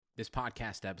This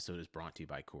podcast episode is brought to you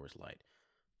by Coors Light.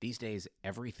 These days,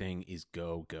 everything is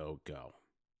go, go, go.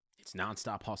 It's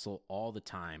nonstop hustle all the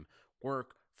time.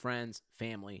 Work, friends,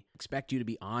 family expect you to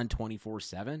be on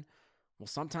 24/7. Well,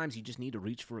 sometimes you just need to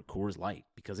reach for a Coors Light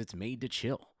because it's made to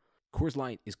chill. Coors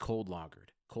Light is cold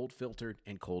lagered, cold filtered,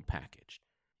 and cold packaged.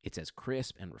 It's as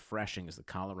crisp and refreshing as the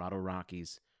Colorado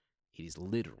Rockies. It is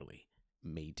literally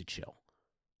made to chill.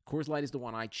 Coors Light is the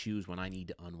one I choose when I need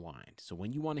to unwind. So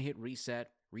when you want to hit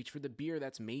reset, reach for the beer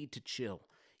that's made to chill.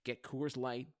 Get Coors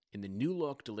Light in the new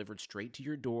look delivered straight to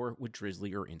your door with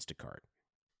Drizzly or Instacart.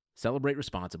 Celebrate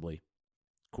responsibly.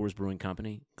 Coors Brewing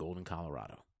Company, Golden,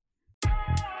 Colorado.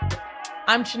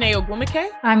 I'm Shanae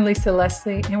Ogwumike. I'm Lisa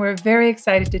Leslie, and we're very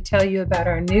excited to tell you about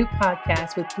our new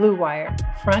podcast with Blue Wire,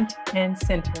 Front and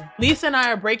Center. Lisa and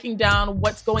I are breaking down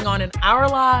what's going on in our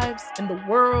lives, in the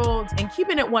world, and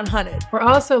keeping it 100. We're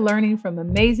also learning from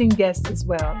amazing guests as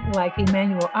well, like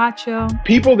Emmanuel Acho.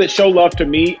 People that show love to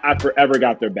me, I forever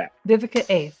got their back. Vivica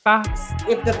A. Fox.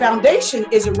 If the foundation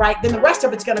isn't right, then the rest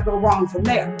of it's going to go wrong from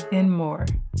there. And more.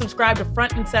 Subscribe to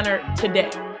Front and Center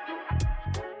today.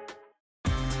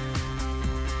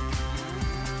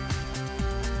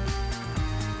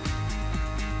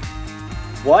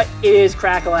 What is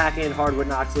Crack-A-Lackin' Hardwood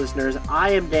Knocks listeners? I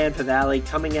am Dan Favale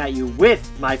coming at you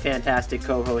with my fantastic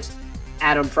co-host,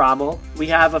 Adam Frommel. We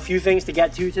have a few things to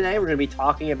get to today. We're going to be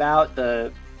talking about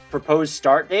the proposed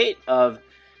start date of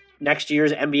next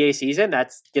year's NBA season.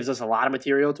 That gives us a lot of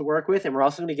material to work with. And we're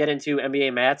also going to get into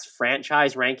NBA Matt's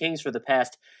franchise rankings for the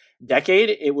past decade.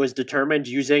 It was determined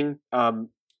using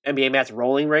NBA Matt's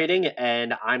rolling rating.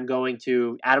 And Adam's going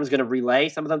to relay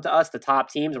some of them to us, the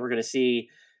top teams, and we're going to see,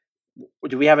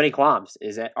 do we have any qualms?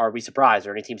 Are we surprised?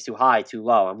 Are any teams too high, too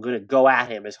low? I'm going to go at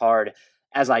him as hard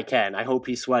as I can. I hope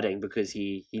he's sweating because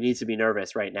he needs to be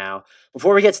nervous right now.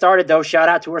 Before we get started, though, shout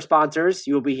out to our sponsors.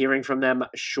 You will be hearing from them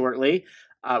shortly.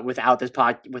 Without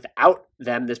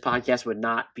them, this podcast would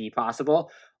not be possible.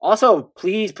 Also,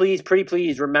 please, pretty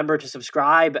please remember to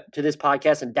subscribe to this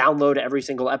podcast and download every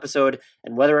single episode.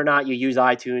 And whether or not you use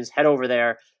iTunes, head over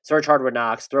there, search Hardwood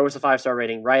Knocks, throw us a 5-star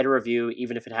rating, write a review,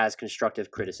 even if it has constructive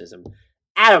criticism.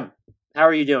 Adam, how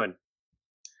are you doing?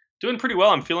 Doing pretty well.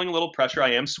 I'm feeling a little pressure.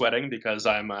 I am sweating because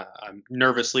I'm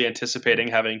nervously anticipating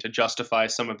having to justify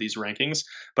some of these rankings.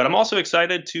 But I'm also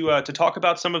excited to talk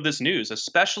about some of this news,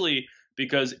 especially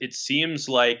because it seems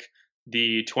like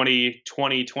the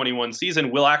 2020-21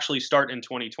 season will actually start in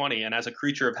 2020. And as a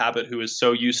creature of habit who is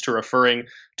so used to referring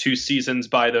to seasons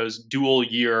by those dual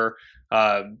year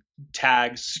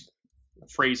tags,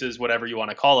 phrases, whatever you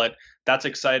want to call it, that's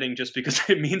exciting just because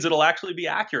it means it'll actually be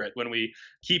accurate when we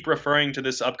keep referring to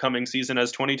this upcoming season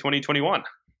as 2020-21.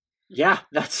 Yeah,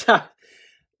 that's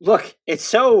look,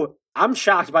 I'm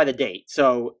shocked by the date.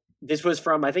 So this was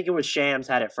from, I think it was Shams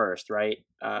had it first, right?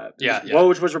 Yeah.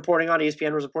 Woj was reporting on,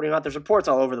 ESPN was reporting on. There's reports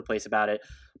all over the place about it.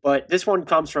 But this one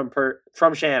comes from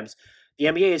Shams. The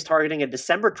NBA is targeting a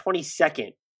December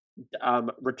 22nd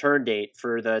return date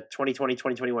for the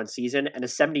 2020-2021 season and a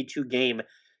 72-game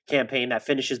campaign that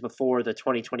finishes before the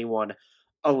 2021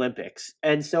 Olympics.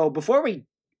 And so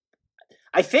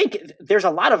I think there's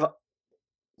a lot of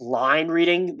line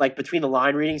reading, like between the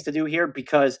line readings to do here,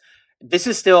 because this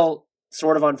is still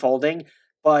sort of unfolding,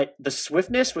 but the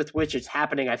swiftness with which it's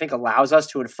happening, I think, allows us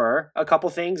to infer a couple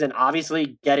things. And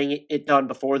obviously getting it done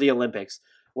before the Olympics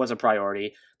was a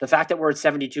priority. The fact that we're at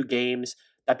 72 games,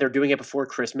 that they're doing it before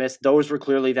Christmas, those were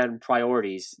clearly then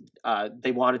priorities.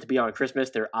 They wanted to be on Christmas.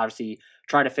 They're obviously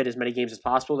trying to fit as many games as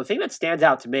possible. The thing that stands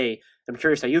out to me, I'm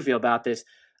curious how you feel about this,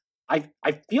 I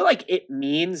feel like it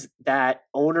means that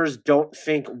owners don't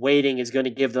think waiting is going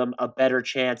to give them a better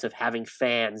chance of having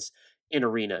fans in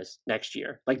arenas next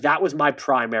year. Like, that was my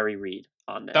primary read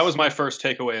on this. That was my first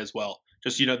takeaway as well.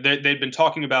 Just, they'd been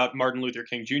talking about Martin Luther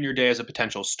King Jr. Day as a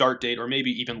potential start date, or maybe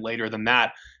even later than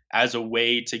that, as a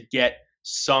way to get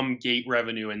some gate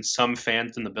revenue and some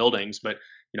fans in the buildings. But,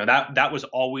 that was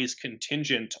always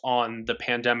contingent on the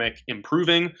pandemic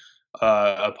improving,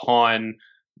 upon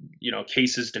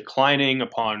cases declining,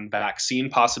 upon vaccine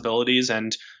possibilities.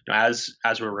 And as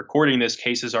we're recording this,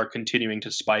 cases are continuing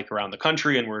to spike around the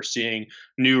country, and we're seeing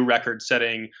new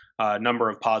record-setting number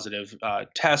of positive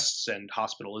tests and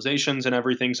hospitalizations and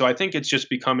everything. So I think it's just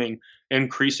becoming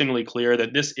increasingly clear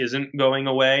that this isn't going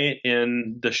away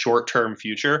in the short-term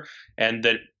future, and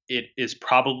that it is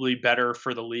probably better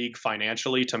for the league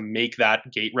financially to make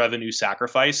that gate revenue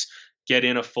sacrifice, get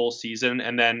in a full season,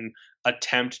 and then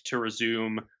attempt to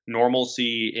resume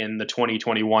normalcy in the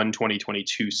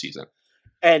 2021-2022 season.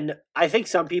 And I think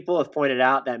some people have pointed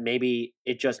out that maybe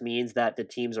it just means that the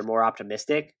teams are more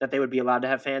optimistic that they would be allowed to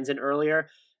have fans in earlier.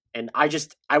 And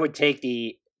I would take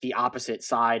the the opposite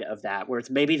side of that, where it's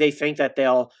maybe they think that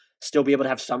they'll still be able to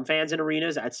have some fans in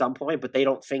arenas at some point, but they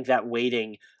don't think that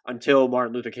waiting until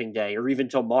Martin Luther King Day or even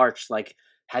till March, like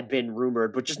had been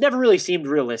rumored, but just never really seemed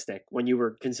realistic when you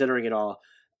were considering it all,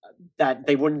 that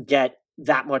they wouldn't get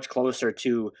that much closer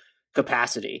to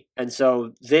capacity. And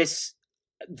so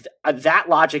that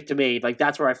logic to me, like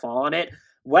that's where I fall on it.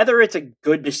 Whether it's a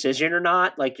good decision or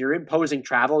not, like you're imposing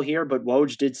travel here, but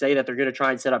Woj did say that they're going to try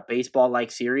and set up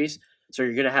baseball-like series. So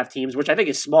you're going to have teams, which I think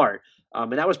is smart.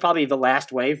 And that was probably the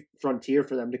last wave frontier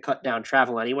for them to cut down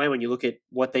travel anyway. When you look at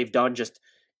what they've done just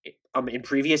in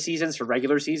previous seasons for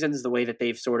regular seasons, the way that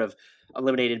they've sort of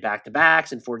eliminated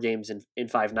back-to-backs and 4 games in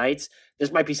 5 nights,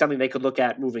 this might be something they could look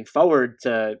at moving forward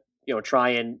to, try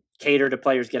and cater to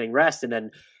players getting rest and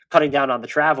then cutting down on the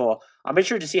travel. I'm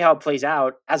interested to see how it plays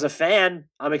out. As a fan,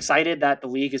 I'm excited that the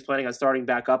league is planning on starting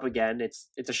back up again. It's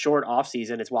a short off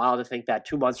season. It's wild to think that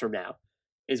 2 months from now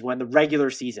is when the regular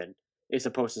season is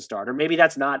supposed to start. Or maybe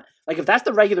that's not, like if that's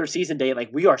the regular season date, like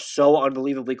we are so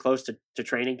unbelievably close to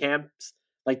training camps.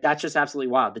 Like that's just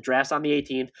absolutely wild. The draft's on the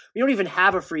 18th. We don't even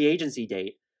have a free agency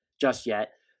date just yet.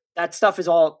 That stuff is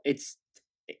all, it's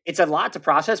a lot to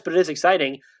process, but it is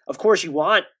exciting. Of course, you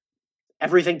want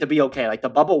everything to be okay. Like the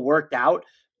bubble worked out,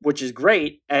 which is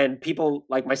great. And people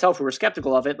like myself who were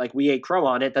skeptical of it, like we ate crow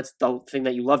on it. That's the thing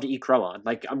that you love to eat crow on.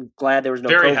 Like I'm glad there was no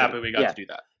Very COVID. happy we got to do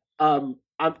that.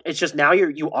 It's just now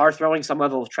you are throwing some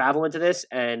level of travel into this,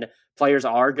 and players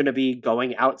are going to be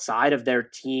going outside of their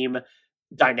team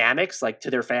dynamics, like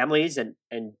to their families and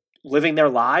living their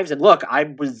lives. And look,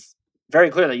 I was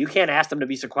very clear that you can't ask them to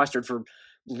be sequestered for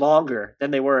longer than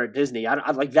they were at Disney.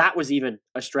 I like that was even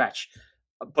a stretch.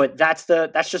 But that's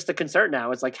just the concern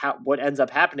now. It's like what ends up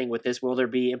happening with this. Will there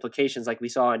be implications like we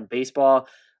saw in baseball,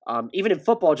 even in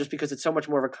football, just because it's so much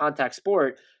more of a contact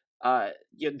sport?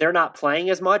 They're not playing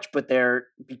as much, but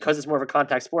because it's more of a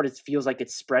contact sport, it feels like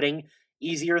it's spreading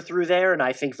easier through there. And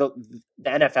I think the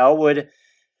NFL would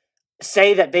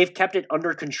say that they've kept it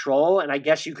under control. And I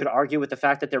guess you could argue with the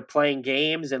fact that they're playing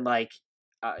games and like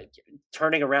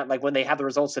turning around, like when they have the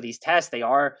results of these tests, they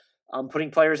are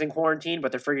putting players in quarantine,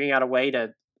 but they're figuring out a way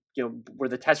to, where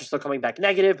the tests are still coming back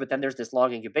negative, but then there's this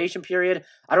long incubation period.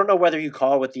 I don't know whether you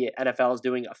call what the NFL is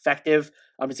doing effective.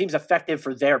 It seems effective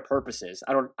for their purposes.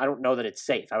 I don't know that it's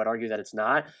safe. I would argue that it's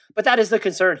not, but that is the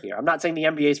concern here. I'm not saying the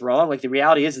NBA is wrong. Like the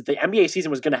reality is that the NBA season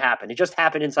was going to happen. It just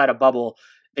happened inside a bubble.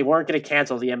 They weren't going to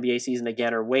cancel the NBA season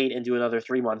again or wait and do another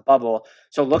 3-month bubble.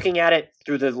 So looking at it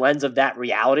through the lens of that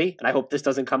reality, and I hope this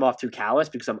doesn't come off too callous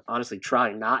because I'm honestly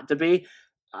trying not to be,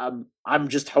 I'm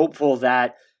just hopeful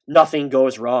that nothing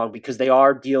goes wrong because they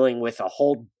are dealing with a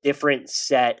whole different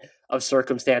set of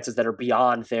circumstances that are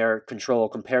beyond their control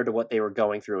compared to what they were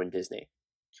going through in Disney.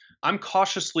 I'm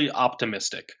cautiously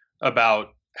optimistic about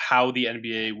how the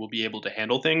NBA will be able to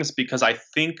handle things because I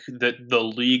think that the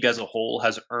league as a whole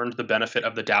has earned the benefit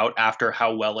of the doubt after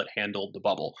how well it handled the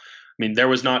bubble. I mean, there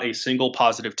was not a single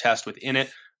positive test within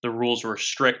it. The rules were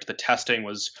strict. The testing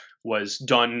was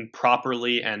done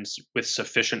properly and with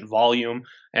sufficient volume.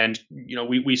 And,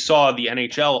 we saw the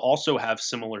NHL also have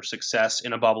similar success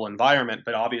in a bubble environment.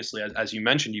 But obviously, as you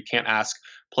mentioned, you can't ask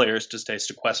players to stay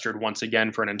sequestered once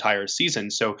again for an entire season.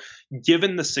 So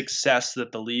given the success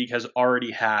that the league has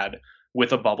already had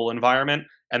with a bubble environment,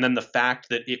 and then the fact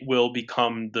that it will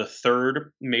become the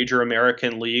third major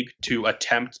American league to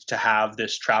attempt to have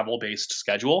this travel-based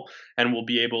schedule, and will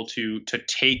be able to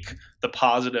take the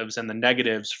positives and the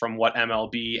negatives from what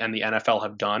MLB and the NFL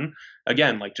have done.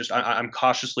 Again, I'm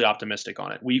cautiously optimistic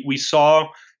on it. We saw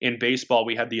in baseball,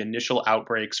 we had the initial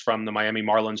outbreaks from the Miami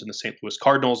Marlins and the St. Louis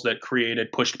Cardinals that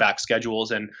pushed back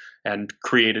schedules and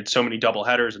created so many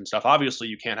doubleheaders and stuff. Obviously,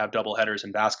 you can't have doubleheaders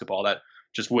in basketball. That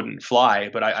just wouldn't fly.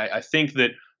 But I think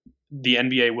that the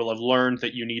NBA will have learned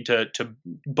that you need to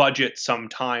budget some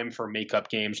time for makeup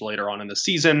games later on in the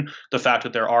season. The fact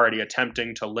that they're already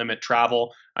attempting to limit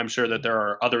travel, I'm sure that there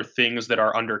are other things that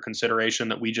are under consideration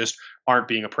that we just aren't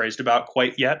being appraised about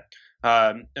quite yet.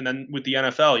 And then with the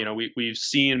NFL, we've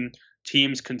seen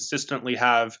teams consistently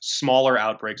have smaller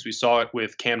outbreaks. We saw it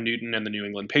with Cam Newton and the New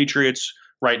England Patriots.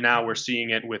 Right now, we're seeing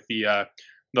it with the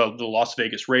Las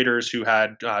Vegas Raiders, who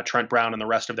had Trent Brown and the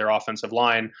rest of their offensive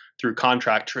line through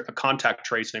contact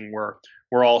tracing, were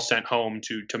all sent home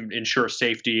to ensure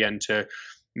safety and to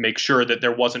make sure that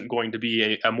there wasn't going to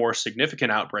be a more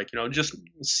significant outbreak. Just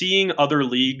seeing other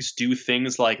leagues do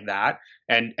things like that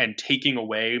and taking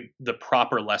away the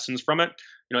proper lessons from it.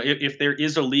 If there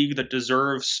is a league that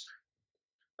deserves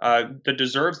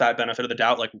that benefit of the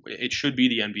doubt, like it should be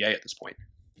the NBA at this point.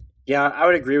 Yeah, I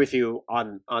would agree with you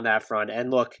on that front. And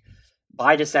look,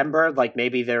 by December, like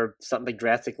maybe there's something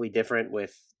drastically different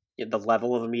with the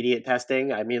level of immediate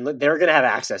testing. I mean, they're going to have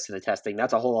access to the testing.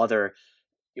 That's a whole other,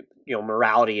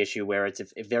 morality issue where it's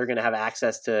if they're going to have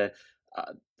access to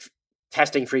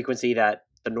testing frequency that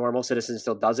the normal citizen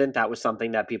still doesn't. That was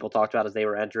something that people talked about as they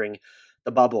were entering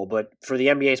the bubble. But for the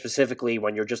NBA specifically,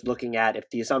 when you're just looking at if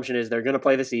the assumption is they're going to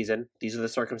play the season, these are the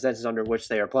circumstances under which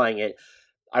they are playing it,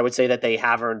 I would say that they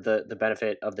have earned the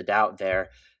benefit of the doubt there.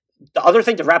 The other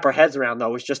thing to wrap our heads around,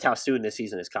 though, is just how soon this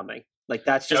season is coming. Like,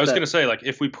 that's just. I was going to say, like,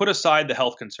 if we put aside the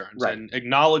health concerns and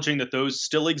acknowledging that those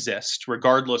still exist,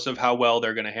 regardless of how well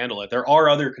they're going to handle it, there are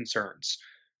other concerns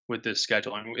with this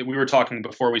schedule. And we were talking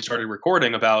before we started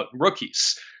recording about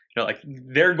rookies. Like,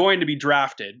 they're going to be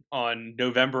drafted on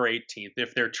November 18th.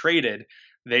 If they're traded,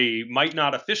 they might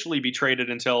not officially be traded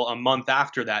until a month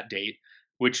after that date,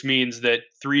 which means that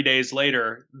 3 days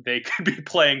later, they could be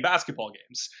playing basketball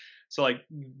games. So, like,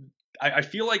 I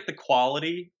feel like the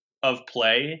quality of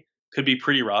play could be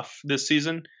pretty rough this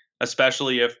season,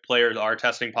 especially if players are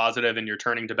testing positive and you're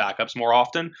turning to backups more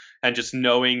often, and just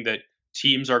knowing that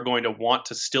teams are going to want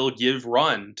to still give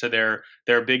run to their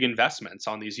big investments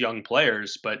on these young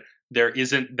players, but there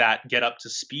isn't that get up to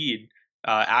speed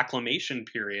acclimation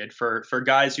period for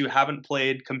guys who haven't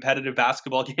played competitive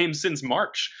basketball games since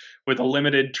March with a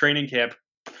limited training camp.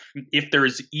 If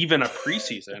there's even a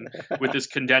preseason with this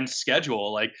condensed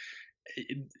schedule, like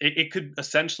it could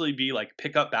essentially be like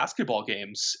pickup basketball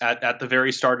games at the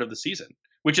very start of the season,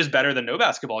 which is better than no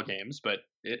basketball games, but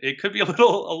it could be a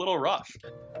little rough.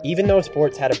 Even though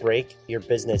sports had a break, your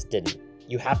business didn't.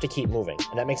 You have to keep moving,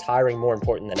 and that makes hiring more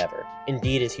important than ever.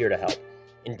 Indeed is here to help.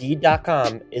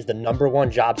 Indeed.com is the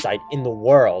 #1 job site in the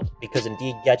world because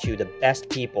Indeed gets you the best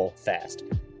people fast.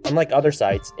 Unlike other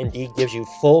sites, Indeed gives you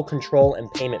full control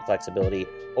and payment flexibility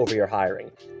over your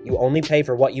hiring. You only pay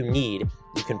for what you need,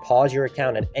 you can pause your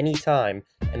account at any time,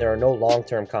 and there are no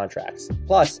long-term contracts.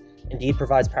 Plus, Indeed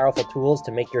provides powerful tools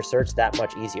to make your search that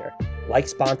much easier, like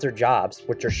sponsored jobs,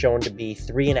 which are shown to be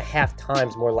 3.5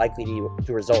 times more likely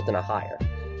to result in a hire.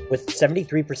 With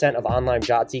 73% of online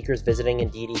job seekers visiting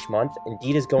Indeed each month,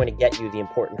 Indeed is going to get you the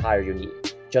important hire you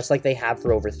need, just like they have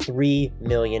for over 3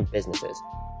 million businesses.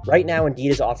 Right now,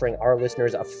 Indeed is offering our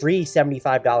listeners a free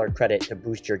 $75 credit to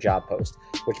boost your job post,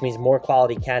 which means more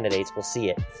quality candidates will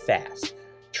see it fast.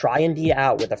 Try Indeed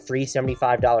out with a free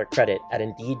 $75 credit at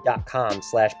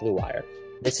Indeed.com/BlueWire.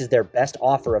 This is their best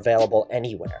offer available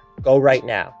anywhere. Go right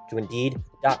now to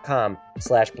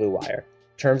Indeed.com/BlueWire.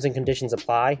 Terms and conditions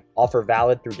apply. Offer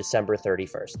valid through December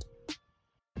 31st.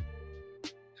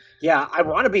 Yeah, I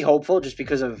want to be hopeful just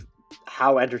because of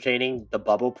how entertaining the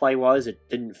bubble play was. It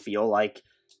didn't feel like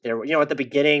there were, at the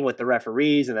beginning with the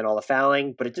referees and then all the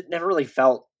fouling, but it never really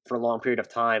felt for a long period of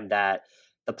time that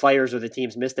the players or the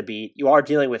teams missed a beat. You are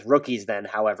dealing with rookies then,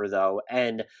 however, though,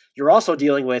 and you're also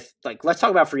dealing with, like, let's talk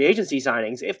about free agency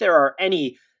signings. If there are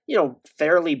any,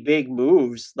 fairly big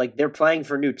moves, like they're playing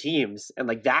for new teams, and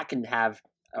like that can have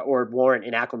or warrant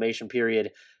an acclimation period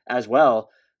as well.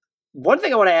 One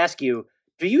thing I want to ask you,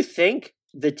 do you think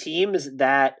the teams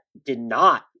that did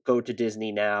not go to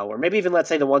Disney now, or maybe even let's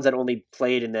say the ones that only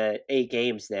played in the 8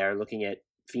 games there, looking at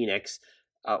Phoenix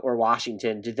or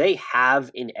Washington, do they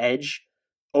have an edge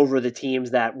over the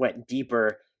teams that went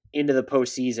deeper into the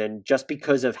postseason just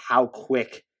because of how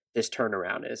quick this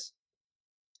turnaround is?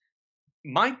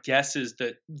 My guess is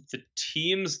that the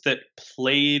teams that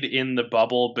played in the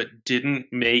bubble but didn't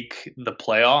make the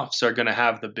playoffs are going to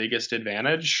have the biggest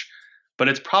advantage, but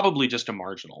it's probably just a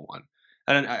marginal one.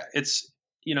 And it's,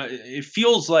 it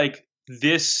feels like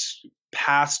this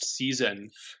past season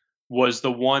was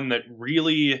the one that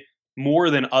really,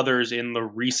 more than others in the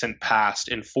recent past,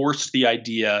 enforced the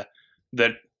idea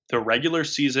that the regular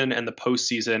season and the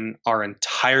postseason are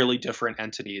entirely different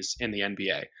entities in the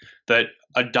NBA. That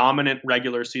a dominant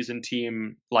regular season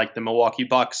team like the Milwaukee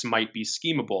Bucks might be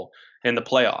schemable in the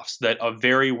playoffs. That a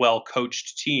very well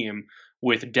coached team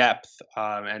with depth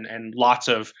and lots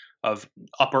of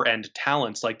upper end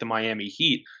talents like the Miami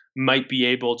Heat might be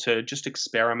able to just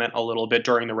experiment a little bit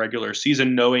during the regular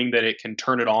season, knowing that it can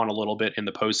turn it on a little bit in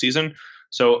the postseason.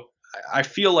 So I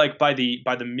feel like by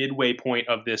the midway point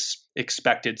of this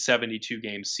expected 72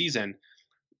 game season,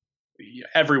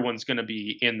 everyone's going to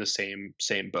be in the same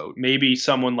boat. Maybe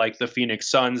someone like the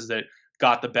Phoenix Suns that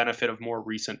got the benefit of more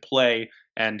recent play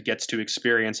and gets to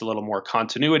experience a little more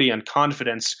continuity and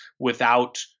confidence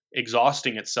without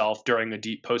exhausting itself during a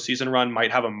deep postseason run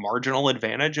might have a marginal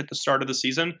advantage at the start of the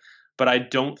season. But I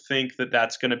don't think that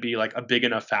that's going to be like a big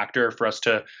enough factor for us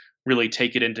to really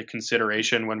take it into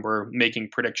consideration when we're making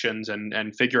predictions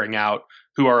and figuring out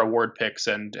who our award picks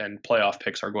and playoff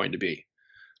picks are going to be.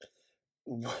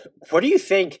 What do you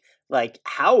think, like,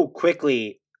 how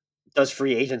quickly does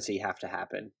free agency have to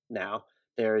happen now?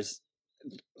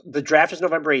 The draft is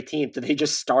November 18th. Do they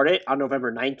just start it on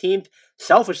November 19th?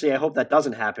 Selfishly, I hope that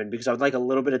doesn't happen because I would like a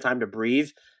little bit of time to breathe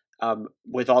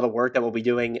with all the work that we'll be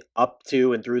doing up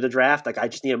to and through the draft. Like, I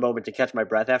just need a moment to catch my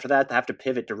breath after that, to have to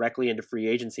pivot directly into free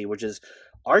agency, which is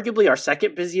arguably our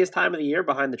second busiest time of the year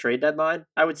behind the trade deadline,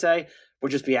 I would say,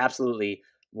 would just be absolutely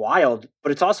wild.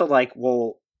 But it's also like,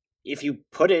 well, if you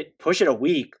push it a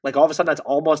week, like all of a sudden that's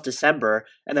almost December,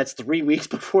 and that's 3 weeks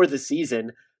before the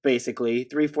season, basically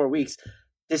 3-4 weeks.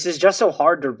 This is just so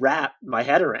hard to wrap my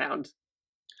head around.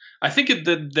 I think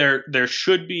that there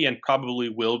should be and probably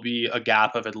will be a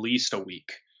gap of at least a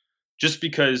week, just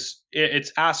because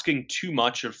it's asking too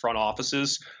much of front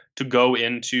offices to go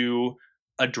into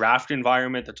a draft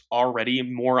environment that's already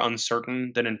more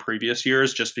uncertain than in previous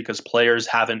years, just because players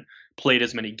haven't played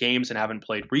as many games and haven't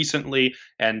played recently,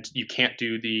 and you can't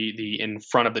do the in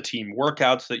front of the team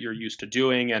workouts that you're used to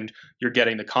doing, and you're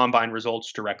getting the combine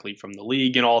results directly from the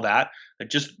league and all that. Like,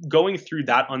 just going through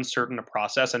that uncertain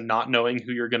process and not knowing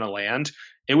who you're going to land,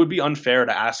 it would be unfair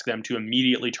to ask them to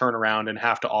immediately turn around and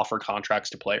have to offer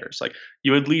contracts to players. Like,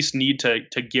 you at least need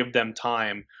to give them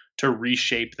time to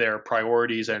reshape their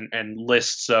priorities and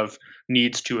lists of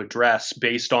needs to address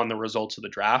based on the results of the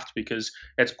draft, because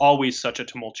it's always such a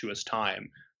tumultuous time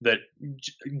that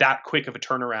quick of a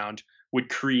turnaround would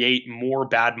create more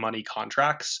bad money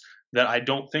contracts that I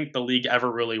don't think the league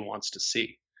ever really wants to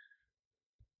see.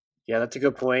 Yeah, that's a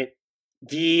good point.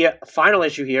 The final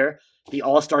issue here, the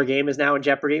All-Star game is now in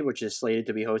jeopardy, which is slated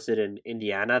to be hosted in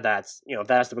Indiana. That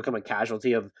has to become a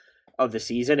casualty of the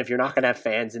season. If you're not going to have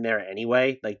fans in there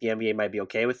anyway, like, the NBA might be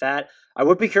okay with that. I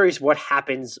would be curious what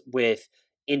happens with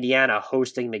Indiana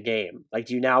hosting the game. Like,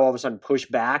 do you now all of a sudden push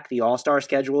back the All-Star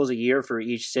schedules a year for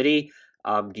each city?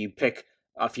 Do you pick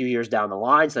a few years down the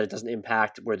line so that it doesn't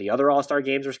impact where the other All-Star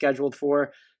games are scheduled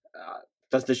for?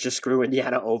 Does this just screw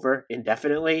Indiana over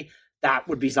indefinitely? That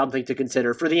would be something to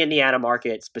consider for the Indiana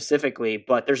market specifically,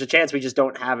 but there's a chance we just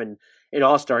don't have an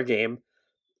All-Star game,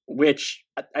 which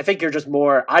I think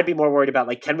I'd be more worried about,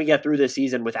 like, can we get through this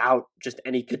season without just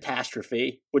any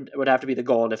catastrophe would have to be the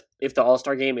goal. And if the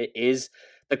All-Star game is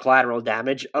the collateral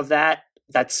damage of that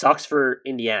sucks for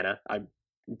Indiana.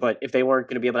 But if they weren't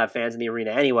going to be able to have fans in the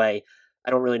arena anyway,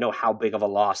 I don't really know how big of a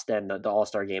loss then the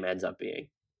All-Star game ends up being.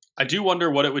 I do wonder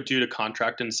what it would do to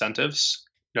contract incentives.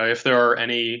 If there are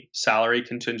any salary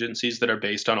contingencies that are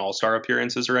based on All-Star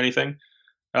appearances or anything.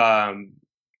 I'm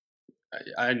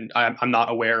not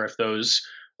aware if those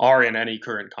are in any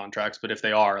current contracts, but if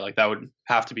they are, like, that would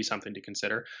have to be something to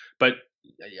consider. But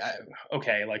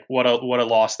okay, like, what a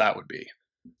loss that would be.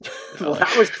 Well,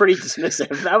 that was pretty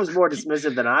dismissive. That was more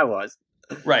dismissive than I was.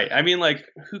 Right. I mean, like,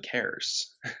 who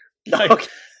cares? Like, okay.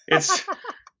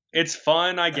 It's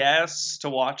fun, I guess, to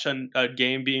watch a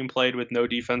game being played with no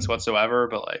defense whatsoever,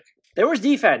 but, like, there was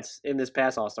defense in this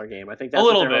past All-Star game. I think that's a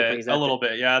little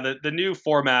bit. Yeah, the new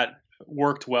format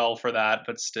worked well for that,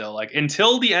 but still, like,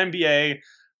 until the NBA,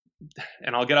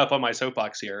 and I'll get up on my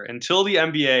soapbox here, until the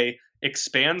NBA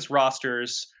expands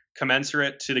rosters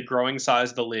commensurate to the growing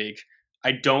size of the league,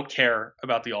 I don't care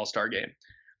about the All-Star game.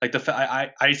 Like,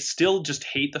 I still just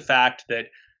hate the fact that,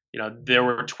 there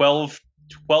were 12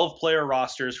 player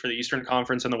rosters for the Eastern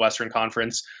Conference and the Western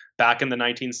Conference back in the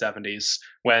 1970s,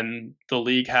 when the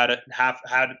league had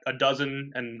a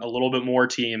dozen and a little bit more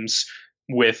teams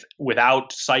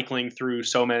without cycling through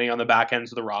so many on the back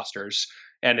ends of the rosters.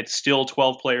 And it's still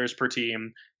 12 players per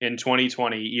team in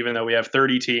 2020, even though we have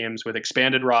 30 teams with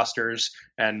expanded rosters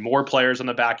and more players on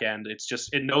the back end. It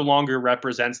no longer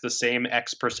represents the same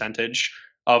X percentage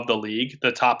of the league,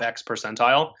 the top X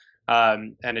percentile.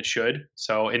 And it should.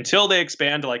 So until they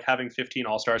expand to, like, having 15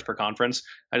 All-Stars per conference,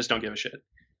 I just don't give a shit.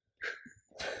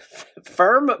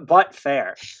 Firm but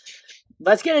fair.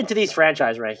 Let's get into these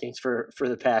franchise rankings for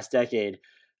the past decade.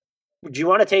 Do you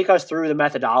want to take us through the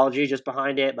methodology just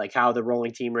behind it, like how the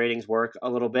rolling team ratings work a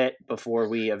little bit before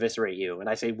we eviscerate you? And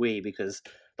I say we because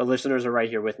the listeners are right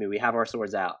here with me. We have our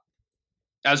swords out.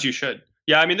 As you should.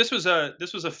 Yeah, I mean, this was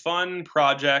a fun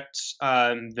project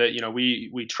that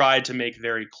we tried to make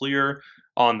very clear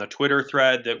on the Twitter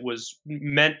thread that was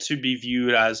meant to be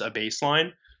viewed as a baseline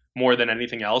more than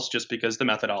anything else, just because the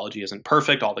methodology isn't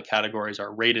perfect. All the categories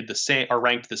are ranked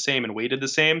the same and weighted the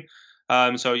same.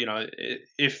 So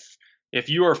if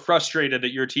you are frustrated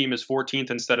that your team is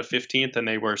 14th instead of 15th and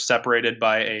they were separated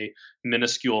by a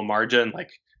minuscule margin,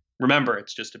 like, remember,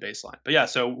 it's just a baseline. But yeah,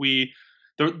 so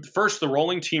the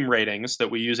rolling team ratings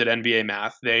that we use at NBA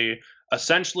Math, they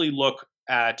essentially look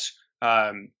at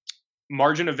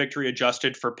margin of victory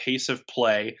adjusted for pace of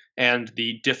play and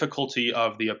the difficulty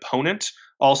of the opponent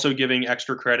Also giving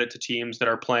extra credit to teams that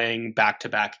are playing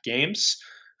back-to-back games,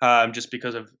 just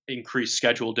because of increased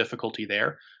schedule difficulty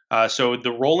there. So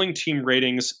the rolling team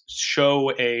ratings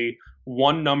show a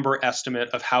one number estimate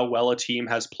of how well a team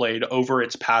has played over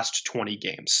its past 20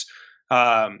 games.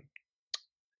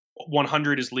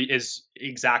 100 is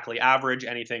exactly average.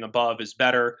 Anything above is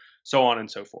better, so on and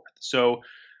so forth. So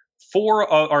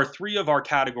three of our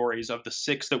categories of the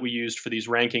 6 that we used for these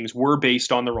rankings were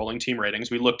based on the rolling team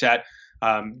ratings. We looked at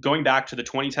going back to the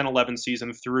 2010-11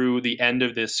 season through the end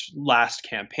of this last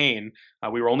campaign.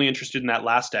 We were only interested in that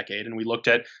last decade, and we looked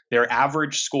at their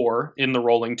average score in the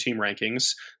rolling team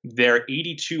rankings, their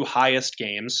 82 highest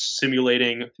games,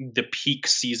 simulating the peak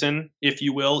season, if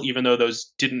you will, even though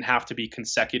those didn't have to be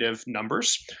consecutive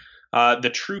numbers.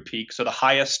 The true peak, so the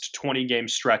highest 20-game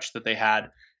stretch that they had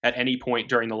at any point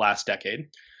during the last decade.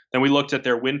 Then we looked at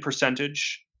their win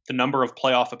percentage, the number of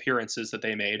playoff appearances that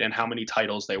they made, and how many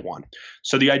titles they won.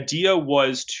 So the idea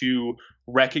was to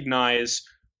recognize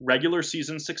regular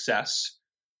season success,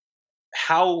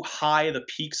 how high the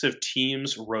peaks of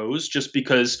teams rose, just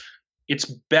because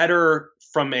it's better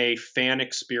from a fan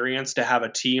experience to have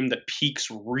a team that peaks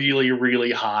really,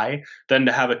 really high than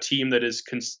to have a team that is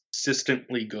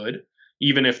consistently good,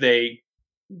 even if they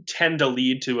tend to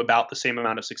lead to about the same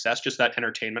amount of success, just that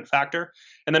entertainment factor.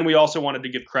 And then we also wanted to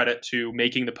give credit to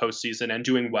making the postseason and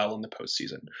doing well in the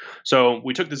postseason. So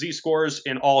we took the Z-scores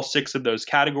in all 6 of those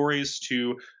categories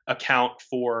to account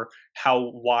for how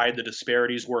wide the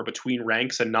disparities were between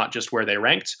ranks and not just where they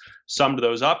ranked, summed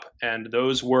those up, and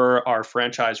those were our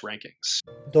franchise rankings.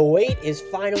 The wait is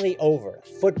finally over.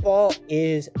 Football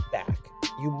is back.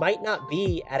 You might not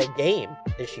be at a game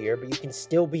this year, but you can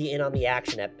still be in on the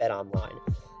action at BetOnline.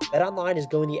 BetOnline is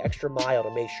going the extra mile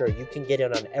to make sure you can get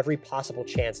in on every possible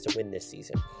chance to win this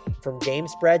season. From game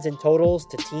spreads and totals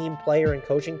to team, player, and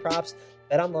coaching props,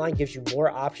 BetOnline gives you more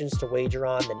options to wager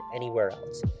on than anywhere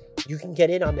else. You can get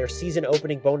in on their season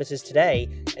opening bonuses today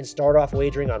and start off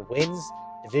wagering on wins,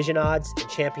 division odds, and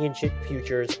championship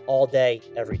futures all day,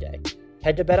 every day.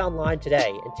 Head to BetOnline today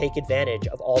and take advantage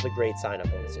of all the great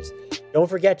sign-up bonuses. Don't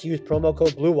forget to use promo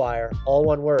code BLUEWIRE, all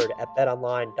one word, at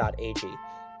betonline.ag.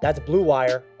 That's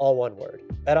BLUEWIRE, all one word.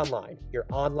 BetOnline, your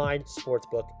online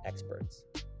sportsbook experts.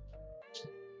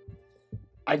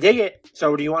 I dig it.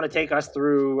 So do you want to take us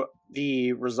through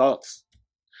the results?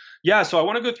 Yeah, so I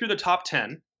want to go through the top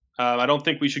 10. I don't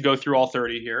think we should go through all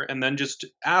 30 here. And then just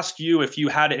ask you if you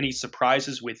had any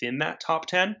surprises within that top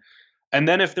 10. And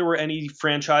then if there were any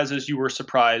franchises you were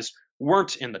surprised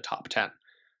weren't in the top 10.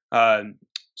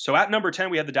 So at number 10,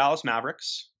 we had the Dallas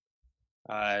Mavericks,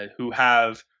 who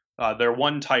have their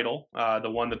one title,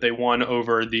 the one that they won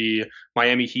over the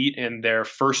Miami Heat in their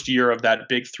first year of that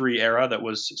Big Three era that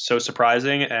was so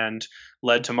surprising and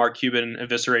led to Mark Cuban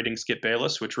eviscerating Skip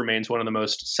Bayless, which remains one of the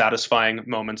most satisfying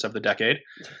moments of the decade.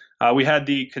 We had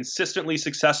the consistently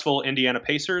successful Indiana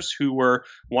Pacers, who were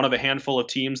one of a handful of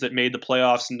teams that made the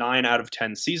playoffs 9 out of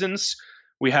 10 seasons.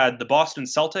 We had the Boston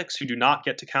Celtics, who do not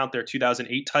get to count their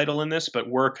 2008 title in this, but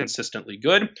were consistently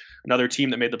good. Another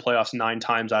team that made the playoffs 9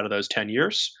 times out of those 10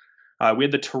 years. We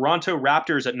had the Toronto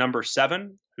Raptors at number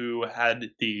 7, who had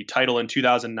the title in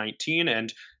 2019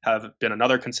 and have been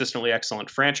another consistently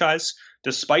excellent franchise.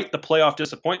 Despite the playoff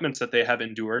disappointments that they have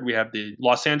endured, we have the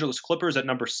Los Angeles Clippers at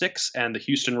number 6 and the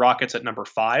Houston Rockets at number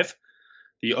 5.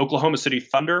 The Oklahoma City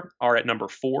Thunder are at number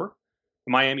 4.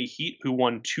 The Miami Heat, who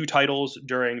won 2 titles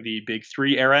during the Big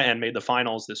Three era and made the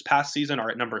finals this past season,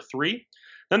 are at number 3.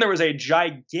 Then there was a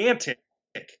gigantic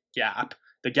gap.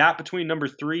 The gap between number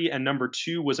 3 and number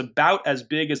 2 was about as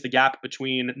big as the gap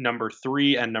between number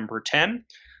 3 and number 10.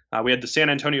 We had the San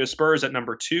Antonio Spurs at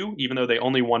number 2, even though they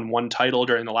only won 1 title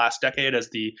during the last decade, as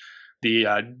the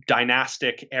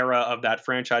dynastic era of that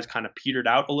franchise kind of petered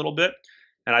out a little bit.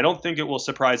 And I don't think it will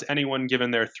surprise anyone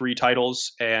given their 3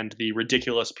 titles and the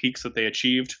ridiculous peaks that they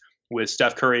achieved with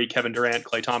Steph Curry, Kevin Durant,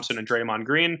 Klay Thompson, and Draymond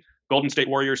Green. Golden State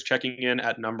Warriors checking in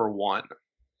at number 1.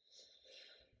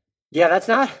 Yeah,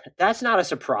 that's not a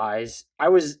surprise.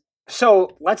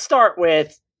 So let's start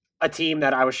with a team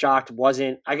that I was shocked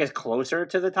wasn't, I guess, closer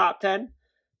to the top 10.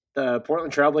 The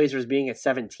Portland Trailblazers being at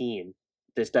 17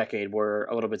 this decade were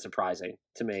a little bit surprising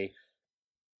to me.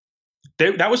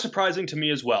 That was surprising to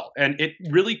me as well. And it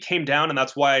really came down, and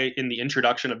that's why in the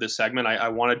introduction of this segment, I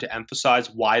wanted to emphasize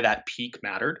why that peak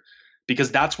mattered,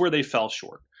 because that's where they fell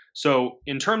short. So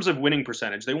in terms of winning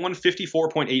percentage, they won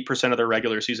 54.8% of their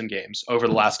regular season games over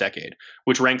the last decade,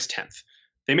 which ranks 10th.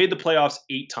 They made the playoffs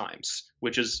 8 times,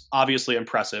 which is obviously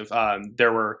impressive.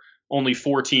 There were only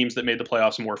 4 teams that made the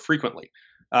playoffs more frequently.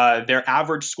 Their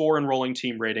average score and rolling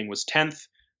team rating was 10th.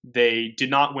 they did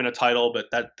not win a title, but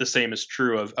that the same is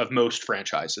true of most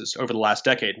franchises over the last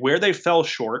decade. Where they fell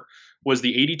short was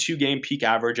the 82-game peak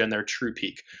average and their true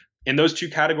peak. In those two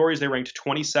categories, they ranked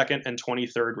 22nd and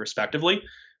 23rd, respectively,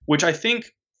 which I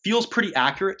think feels pretty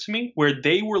accurate to me, where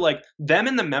they were like them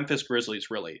and the Memphis Grizzlies,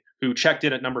 really, who checked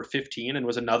in at number 15 and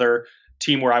was another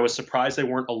team where I was surprised they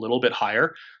weren't a little bit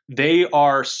higher. They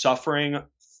are suffering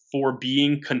for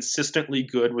being consistently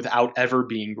good without ever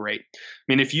being great. I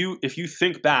mean, if you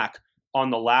think back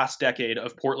on the last decade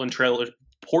of Portland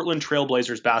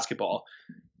Trailblazers basketball,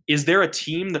 is there a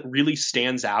team that really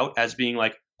stands out as being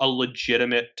like a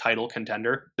legitimate title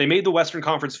contender? They made the Western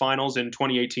Conference Finals in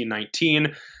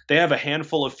 2018-19. They have a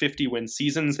handful of 50-win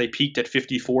seasons. They peaked at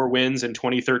 54 wins in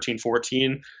 2013-14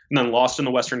 and then lost in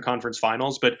the Western Conference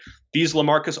Finals. But these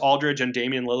LaMarcus Aldridge and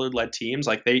Damian Lillard-led teams,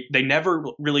 like they never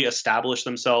really established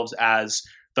themselves as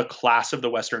the class of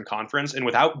the Western Conference. And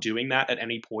without doing that at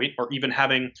any point, or even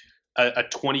having a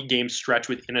 20-game stretch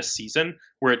within a season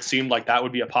where it seemed like that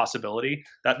would be a possibility,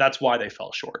 that's why they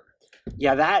fell short.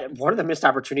 Yeah, that one of the missed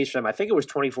opportunities for them, I think it was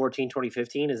 2014,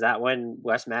 2015. Is that when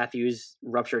Wes Matthews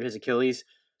ruptured his Achilles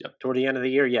toward the end of the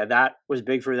year? Yeah, that was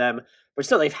big for them. But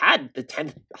still, they've had the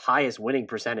 10th highest winning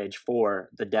percentage for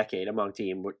the decade among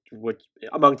teams,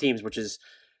 which is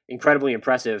incredibly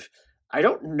impressive. I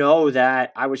don't know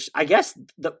that I guess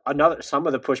some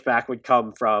of the pushback would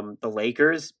come from the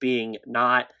Lakers being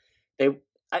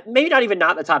maybe not even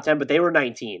not in the top 10, but they were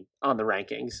 19 on the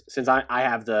rankings. Since I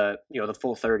have the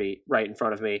full 30 right in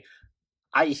front of me,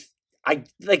 I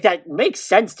like that makes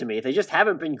sense to me. They just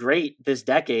haven't been great this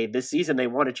decade. This season they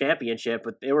won a championship,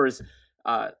 but there was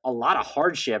a lot of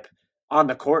hardship on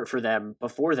the court for them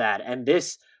before that. And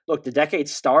the decade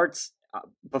starts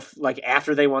like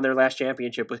after they won their last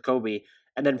championship with Kobe,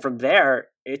 and then from there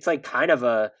it's like kind of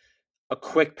a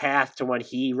quick path to when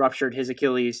he ruptured his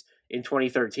Achilles in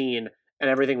 2013. And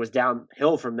everything was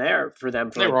downhill from there for them.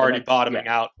 They were already bottoming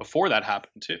out before that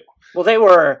happened, too. Well,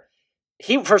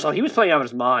 first of all, he was playing out of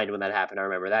his mind when that happened. I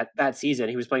remember that season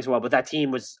he was playing so well, but that team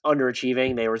was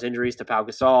underachieving. There was injuries to Pau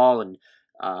Gasol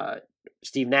and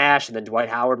Steve Nash, and then Dwight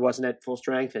Howard wasn't at full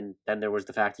strength. And then there was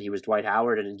the fact that he was Dwight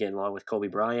Howard and getting along with Kobe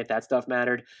Bryant. That stuff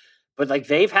mattered. But like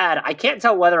I can't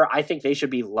tell whether I think they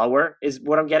should be lower is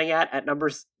what I'm getting at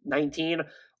number 19,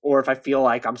 or if I feel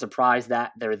like I'm surprised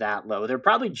that they're that low. They're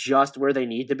probably just where they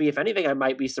need to be. If anything, I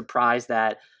might be surprised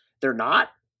that they're not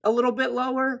a little bit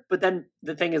lower. But then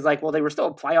the thing is like, well, they were still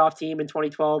a playoff team in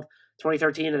 2012,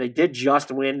 2013, and they did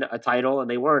just win a title, and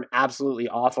they weren't absolutely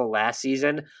awful last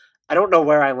season. I don't know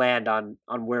where I land on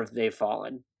where they've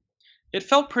fallen. It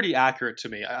felt pretty accurate to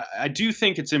me. I do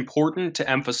think it's important to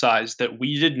emphasize that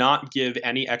we did not give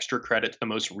any extra credit to the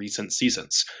most recent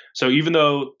seasons. So even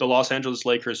though the Los Angeles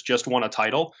Lakers just won a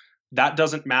title, that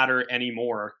doesn't matter any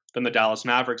more than the Dallas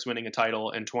Mavericks winning a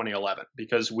title in 2011,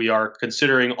 because we are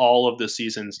considering all of the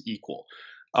seasons equal.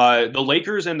 The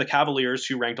Lakers and the Cavaliers,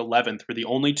 who ranked 11th, were the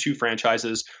only two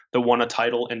franchises that won a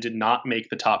title and did not make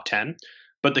the top 10.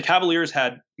 But the Cavaliers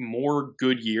had more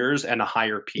good years and a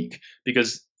higher peak,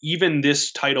 because even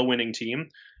this title winning team,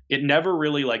 it never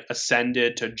really like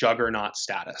ascended to juggernaut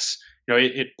status.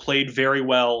 It played very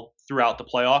well throughout the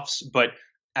playoffs, but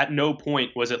at no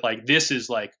point was it like, this is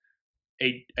like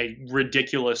a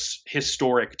ridiculous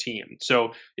historic team.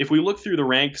 So if we look through the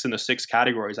ranks in the 6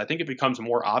 categories, I think it becomes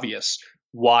more obvious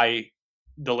why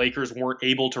the Lakers weren't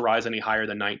able to rise any higher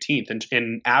than 19th. And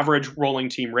in average rolling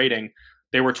team rating,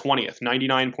 they were 20th,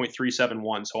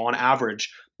 99.371. So on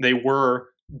average, they were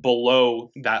below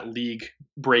that league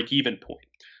break-even point.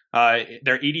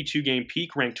 Their 82-game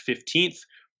peak ranked 15th.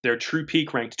 Their true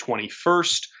peak ranked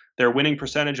 21st. Their winning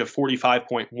percentage of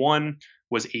 45.1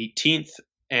 was 18th.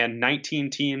 And 19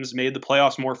 teams made the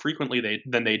playoffs more frequently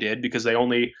than they did, because they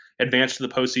only advanced to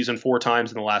the postseason 4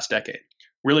 times in the last decade.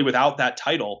 Really, without that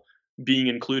title being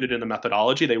included in the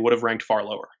methodology, they would have ranked far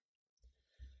lower.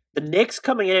 The Knicks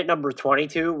coming in at number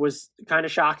 22 was kind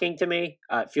of shocking to me.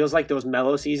 It feels like those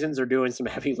mellow seasons are doing some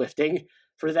heavy lifting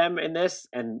for them in this.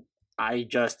 And I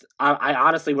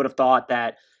honestly would have thought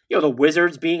that, the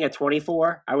Wizards being at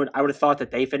 24, I would have thought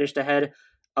that they finished ahead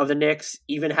of the Knicks.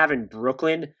 Even having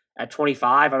Brooklyn at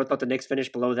 25, I would have thought the Knicks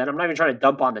finished below them. I'm not even trying to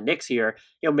dump on the Knicks here.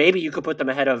 Maybe you could put them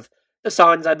ahead of the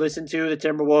Suns I'd listen to, the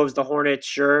Timberwolves, the Hornets,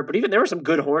 sure. But even there were some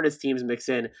good Hornets teams mixed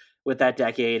in with that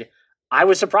decade. I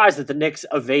was surprised that the Knicks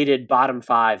evaded bottom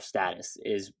 5 status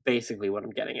is basically what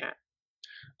I'm getting at.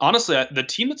 Honestly, the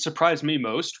team that surprised me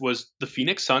most was the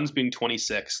Phoenix Suns being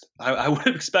 26th. I would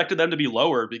have expected them to be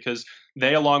lower, because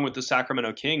they, along with the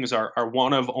Sacramento Kings, are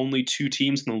one of only 2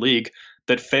 teams in the league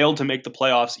that failed to make the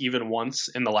playoffs even once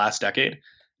in the last decade.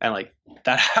 And like,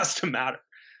 that has to matter.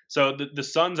 So the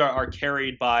Suns are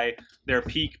carried by their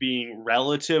peak being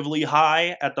relatively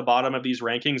high at the bottom of these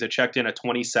rankings. It checked in at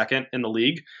 22nd in the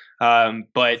league.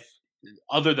 But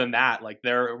other than that, like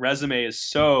their resume is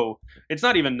it's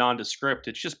not even nondescript.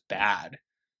 It's just bad.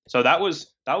 So that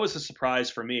was a surprise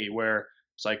for me, where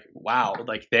it's like, wow,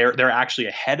 like they're actually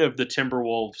ahead of the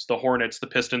Timberwolves, the Hornets, the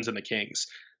Pistons, and the Kings.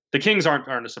 The Kings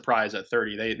aren't a surprise at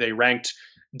 30. They ranked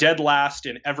dead last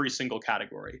in every single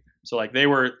category. So like they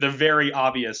were the very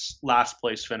obvious last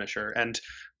place finisher. And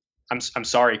I'm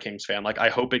sorry, Kings fan. Like I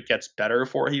hope it gets better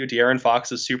for you. De'Aaron Fox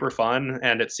is super fun,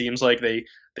 and it seems like they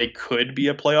could be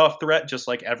a playoff threat, just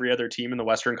like every other team in the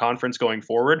Western Conference going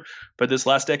forward. But this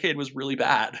last decade was really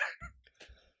bad.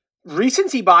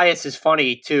 Recency bias is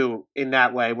funny too in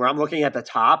that way, where I'm looking at the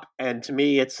top, and to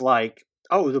me it's like,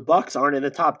 oh, the Bucks aren't in the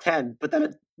top 10. But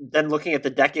then looking at the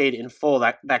decade in full,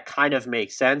 that kind of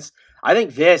makes sense. I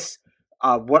think this,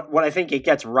 what I think it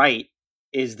gets right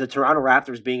is the Toronto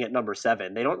Raptors being at number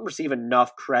 7. They don't receive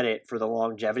enough credit for the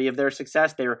longevity of their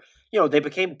success. They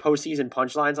became postseason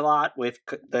punchlines a lot with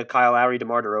the Kyle Lowry,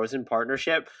 DeMar DeRozan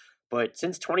partnership. But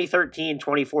since 2013,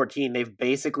 2014, they've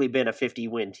basically been a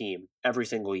 50-win team every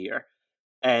single year.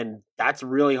 And that's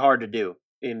really hard to do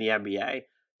in the NBA.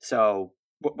 So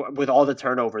with all the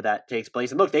turnover that takes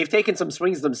place. And look, they've taken some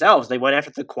swings themselves. They went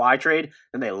after the Kawhi trade,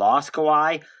 and they lost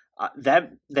Kawhi.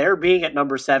 Their being at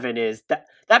number 7 is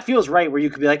that feels right, where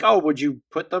you could be like, oh, would you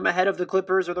put them ahead of the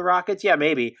Clippers or the Rockets? Yeah,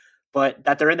 maybe. But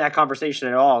that they're in that conversation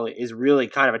at all is really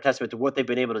kind of a testament to what they've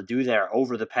been able to do there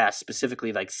over the past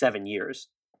specifically like 7 years.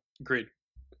 Agreed.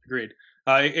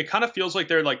 It kind of feels like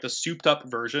they're like the souped up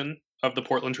version of the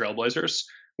Portland Trailblazers,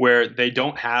 where they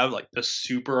don't have like the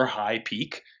super high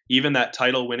peak. Even that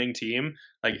title winning team,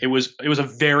 like it was a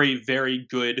very, very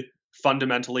good,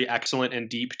 fundamentally excellent and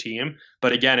deep team.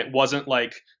 But again, it wasn't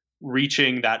like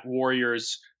reaching that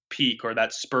Warriors peak or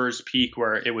that Spurs peak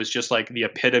where it was just like the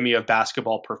epitome of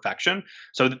basketball perfection.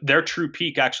 So their true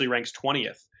peak actually ranks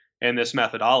 20th in this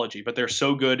methodology, but they're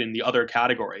so good in the other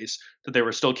categories that they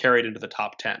were still carried into the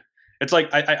top 10. It's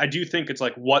like, I do think it's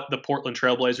like what the Portland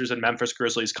Trailblazers and Memphis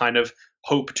Grizzlies kind of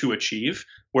hope to achieve,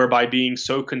 whereby being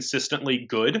so consistently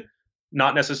good,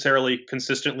 not necessarily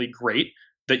consistently great,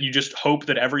 that you just hope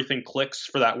that everything clicks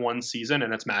for that one season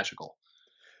and it's magical.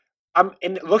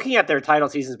 In looking at their title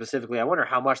season specifically, I wonder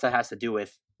how much that has to do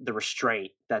with the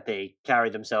restraint that they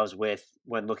carried themselves with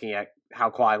when looking at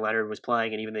how Kawhi Leonard was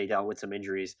playing, and even they dealt with some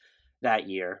injuries that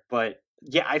year. But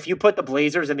yeah, if you put the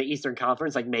Blazers in the Eastern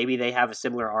Conference, like maybe they have a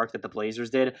similar arc that the Blazers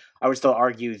did, I would still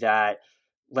argue that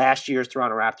last year's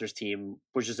Toronto Raptors team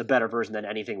was just a better version than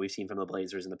anything we've seen from the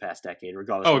Blazers in the past decade,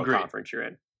 regardless of what conference you're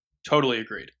in. Totally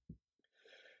agreed.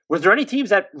 Was there any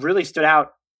teams that really stood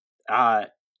out,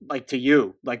 like to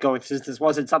you, like going, since this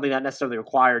wasn't something that necessarily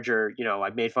required your,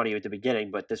 I made fun of you at the beginning,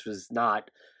 but this was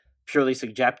not purely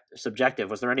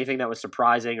subjective. Was there anything that was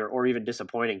surprising or even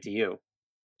disappointing to you?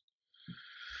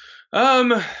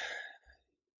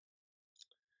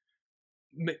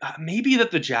 Maybe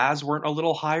that the Jazz weren't a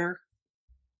little higher,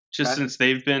 just since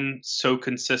they've been so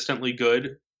consistently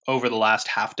good over the last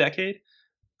half decade.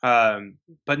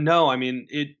 But no, I mean,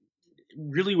 it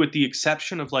really, with the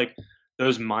exception of like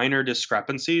those minor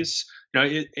discrepancies,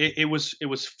 it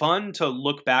was fun to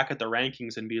look back at the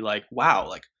rankings and be like, wow,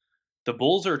 like the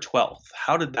Bulls are 12th.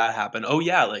 How did that happen? Oh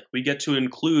yeah, like we get to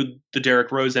include the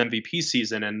Derrick Rose MVP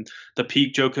season and the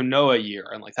peak Joakim Noah year,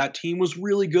 and like that team was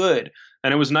really good.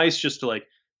 And it was nice just to like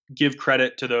give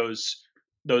credit to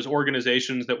those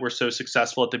organizations that were so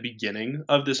successful at the beginning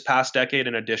of this past decade,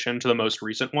 in addition to the most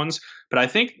recent ones. But I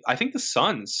think the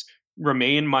Suns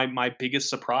remain my biggest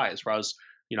surprise. Where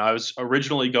I was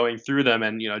originally going through them,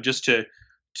 and just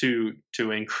to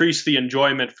increase the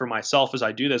enjoyment for myself as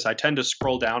I do this, I tend to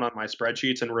scroll down on my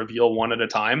spreadsheets and reveal one at a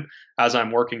time as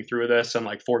I'm working through this and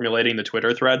like formulating the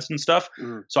Twitter threads and stuff.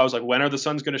 So I was like, when are the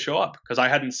Suns going to show up? Because I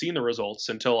hadn't seen the results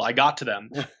until I got to them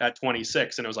at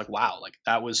 26, and it was like, wow, like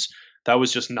that was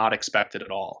just not expected at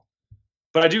all.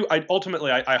 But I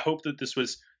ultimately hope that this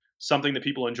was something that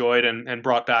people enjoyed and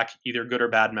brought back either good or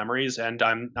bad memories. And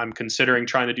I'm considering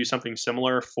trying to do something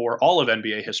similar for all of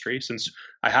NBA history, since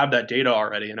I have that data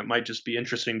already. And it might just be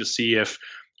interesting to see if,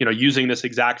 using this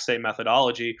exact same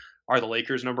methodology, are the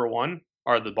Lakers number one?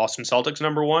 Are the Boston Celtics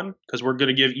number one? Because we're going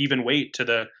to give even weight to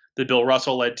the Bill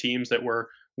Russell-led teams that were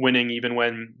winning even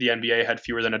when the NBA had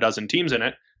fewer than a dozen teams in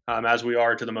it, as we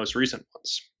are to the most recent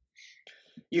ones.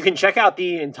 You can check out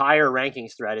the entire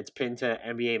rankings thread. It's pinned to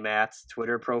NBA Math's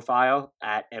Twitter profile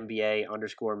at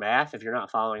NBA_math. If you're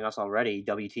not following us already,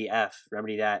 WTF,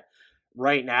 remedy that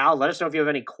right now. Let us know if you have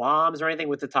any qualms or anything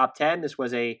with the top 10. This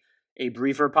was a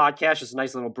briefer podcast, just a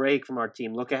nice little break from our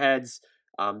team look-aheads.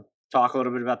 talk a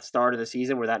little bit about the start of the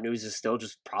season, where that news is still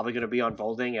just probably going to be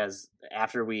unfolding as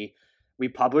after we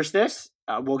publish this.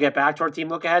 We'll get back to our team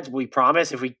look aheads. We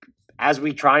promise as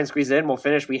we try and squeeze it in, we'll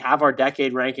finish. We have our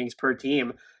decade rankings per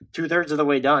team 2/3 of the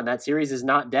way done. That series is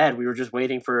not dead. We were just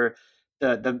waiting for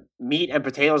the meat and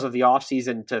potatoes of the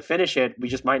offseason to finish it. We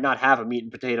just might not have a meat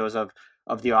and potatoes of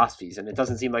the offseason. It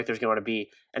doesn't seem like there's going to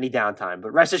be any downtime,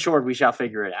 but rest assured we shall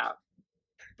figure it out.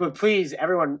 But please,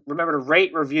 everyone, remember to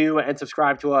rate, review, and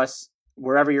subscribe to us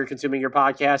wherever you're consuming your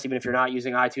podcast. Even if you're not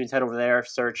using iTunes, head over there,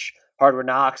 search Hardwood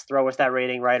Knocks, throw us that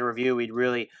rating, write a review. We'd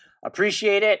really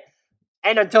appreciate it.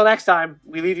 And until next time,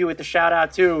 we leave you with the shout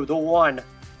out to the one,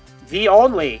 the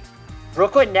only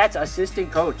Brooklyn Nets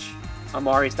assistant coach,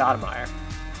 Amari Stoudemire.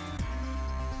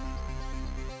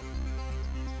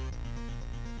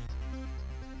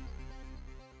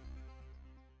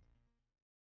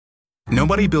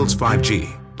 Nobody builds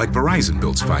 5G like Verizon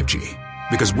builds 5G,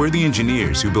 because we're the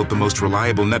engineers who built the most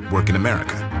reliable network in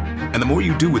America. And the more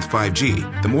you do with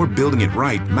 5G, the more building it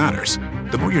right matters.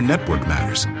 The more your network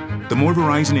matters. The more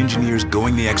Verizon engineers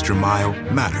going the extra mile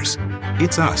matters.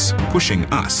 It's us pushing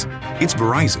us. It's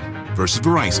Verizon versus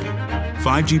Verizon.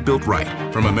 5G built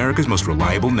right from America's most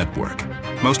reliable network.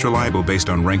 Most reliable based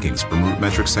on rankings from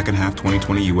RootMetrics second half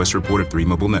 2020 U.S. report of 3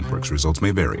 mobile networks. Results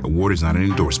may vary. Award is not an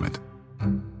endorsement.